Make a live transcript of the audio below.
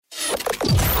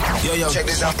Yo, check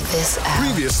this out.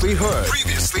 Previously heard.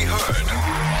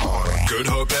 Good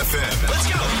Hope FM.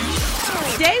 Let's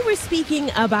go. Today we're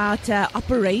speaking about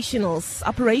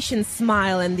Operation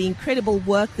Smile and the incredible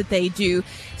work that they do.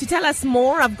 To tell us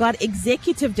more, I've got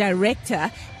Executive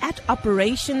Director at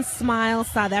Operation Smile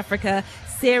South Africa,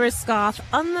 Sarah Scarth,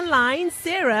 on the line.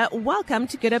 Sarah, welcome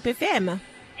to Good Hope FM.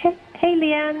 Hey,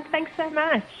 Leigh-Anne. Thanks so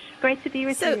much. Great to be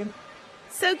with you.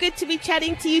 So good to be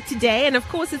chatting to you today. And of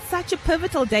course, it's such a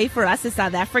pivotal day for us as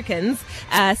South Africans,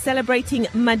 celebrating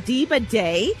Madiba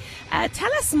Day.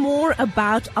 Tell us more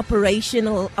about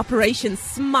Operation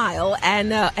Smile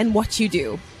and what you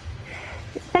do.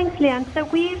 Thanks, Leigh-Anne. So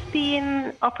we've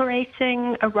been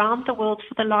operating around the world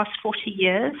for the last 40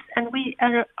 years, and we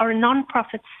are a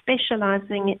non-profit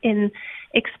specializing in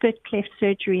expert cleft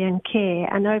surgery and care.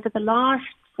 And over the last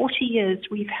 40 years,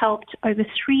 we've helped over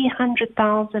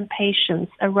 300,000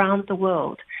 patients around the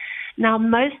world. Now,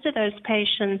 most of those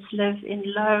patients live in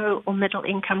low or middle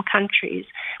income countries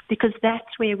because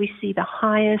that's where we see the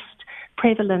highest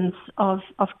prevalence of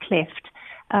cleft.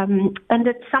 And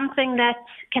it's something that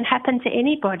can happen to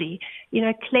anybody. You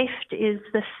know, cleft is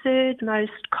the third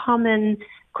most common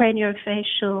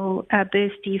craniofacial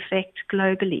birth defect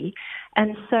globally.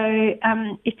 And so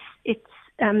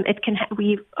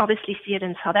we obviously see it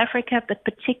in South Africa, but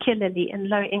particularly in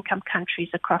low-income countries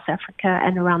across Africa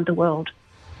and around the world.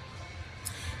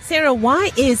 Sarah, why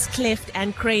is Cleft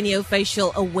and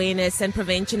Craniofacial Awareness and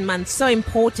Prevention Month so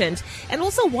important? And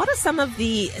also, what are some of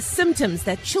the symptoms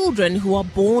that children who are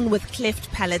born with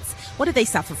cleft palates, what do they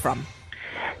suffer from?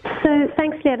 So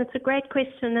thanks, Leah. It's a great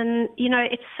question. And, you know,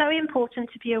 it's so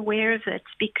important to be aware of it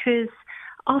because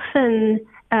often,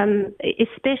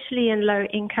 especially in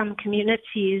low-income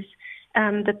communities,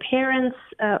 the parents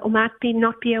might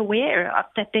not be aware of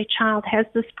that their child has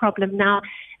this problem. Now,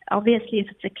 obviously, if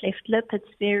it's a cleft lip,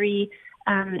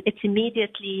 it's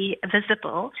immediately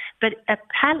visible. But a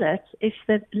palate, if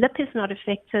the lip is not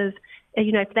effective,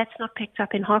 if that's not picked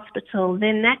up in hospital,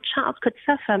 then that child could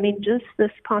suffer. I mean, just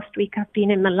this past week, I've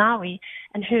been in Malawi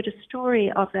and heard a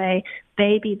story of a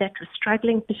baby that was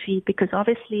struggling to feed because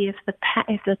obviously if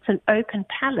it's an open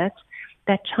palate,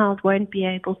 that child won't be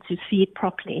able to feed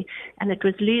properly. And it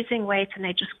was losing weight and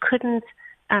they just couldn't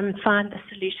find the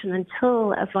solution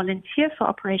until a volunteer for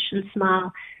Operation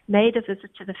Smile made a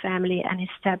visit to the family and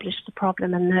established the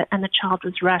problem, and the child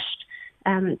was rushed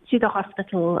to the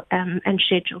hospital and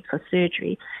scheduled for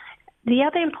surgery. The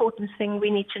other important thing we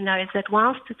need to know is that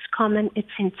whilst it's common, it's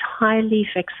entirely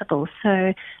fixable. So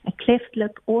a cleft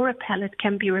lip or a palate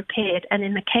can be repaired, and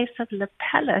in the case of a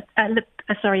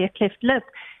cleft lip,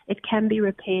 it can be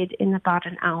repaired in about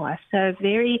an hour. So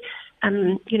very,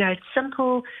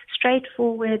 simple,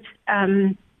 straightforward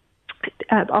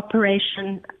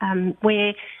operation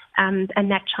where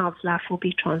and that child's life will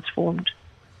be transformed.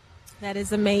 That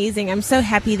is amazing. I'm so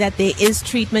happy that there is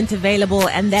treatment available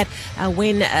and that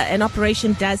when an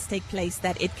operation does take place,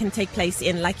 that it can take place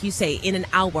in, like you say, in an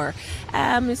hour.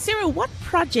 Sarah, what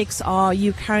projects are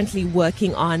you currently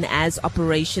working on as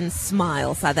Operation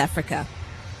Smile South Africa?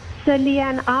 So,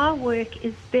 Leigh-Anne, our work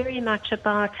is very much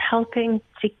about helping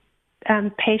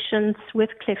patients with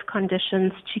cleft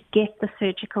conditions to get the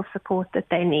surgical support that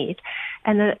they need.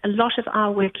 And a lot of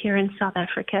our work here in South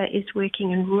Africa is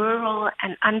working in rural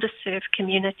and underserved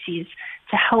communities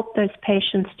to help those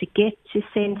patients to get to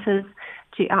centres,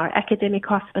 to our academic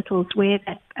hospitals where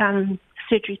that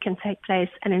surgery can take place,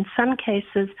 and in some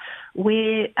cases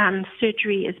where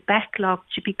surgery is backlogged,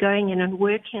 to be going in and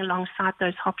working alongside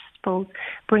those hospitals,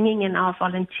 bringing in our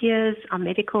volunteers, our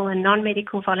medical and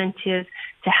non-medical volunteers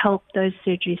to help those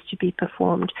surgeries to be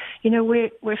performed. You know,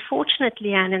 we're fortunate,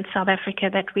 Leigh-Anne, in South Africa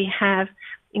that we have,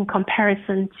 in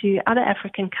comparison to other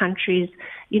African countries,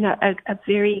 a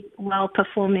very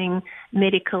well-performing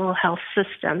medical health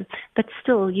system. But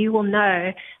still, you will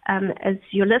know, as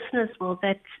your listeners will,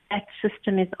 that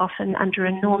system is often under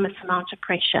enormous amount of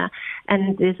pressure,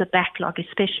 and there's a backlog,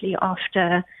 especially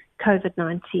after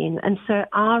COVID-19. And so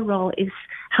our role is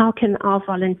how can our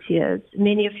volunteers,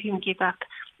 many of whom give up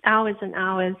hours and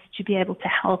hours to be able to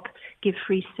help give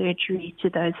free surgery to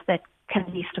those that can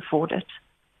least afford it.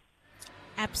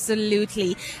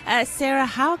 Absolutely. Sarah,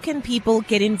 how can people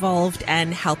get involved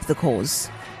and help the cause?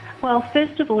 Well,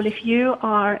 first of all, if you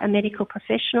are a medical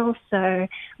professional, so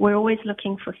we're always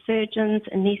looking for surgeons,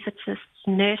 anaesthetists,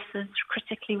 nurses.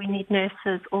 Critically, we need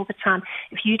nurses all the time.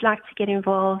 If you'd like to get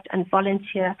involved and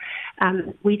volunteer,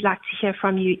 we'd like to hear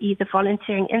from you, either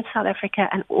volunteering in South Africa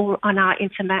or on our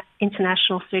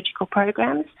international surgical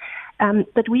programs.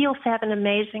 But we also have an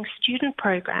amazing student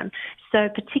program. So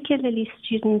particularly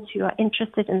students who are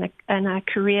interested in a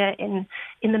career in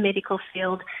the medical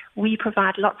field, we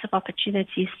provide lots of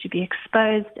opportunities to be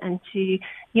exposed and to,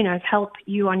 help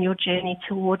you on your journey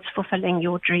towards fulfilling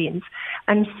your dreams.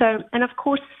 And of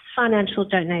course, financial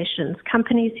donations,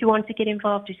 companies who want to get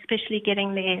involved, especially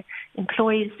getting their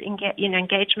employees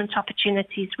engagement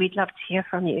opportunities. We'd love to hear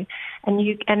from you.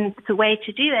 And the way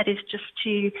to do that is just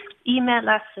to email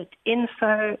us at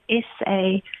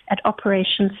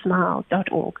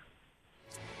info@operationsmile.org.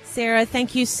 Sarah,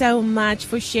 thank you so much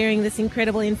for sharing this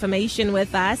incredible information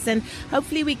with us, and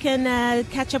hopefully we can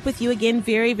catch up with you again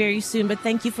very, very soon. But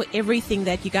thank you for everything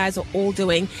that you guys are all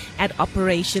doing at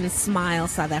Operation Smile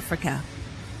South Africa.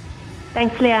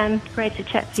 Thanks, Leigh-Anne. Great to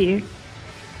chat to you.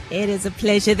 It is a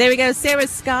pleasure. There we go. Sarah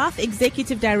Scarth,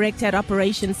 Executive Director at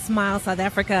Operation Smile South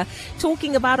Africa,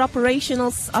 talking about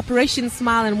Operation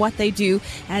Smile and what they do,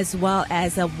 as well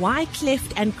as why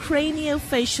Cleft and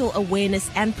Craniofacial Awareness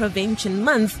and Prevention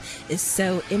Month is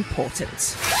so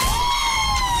important.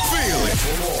 Feel it.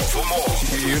 For more,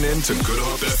 tune in to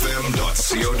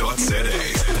goodhopefm.co.za.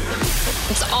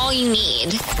 It's all you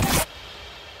need.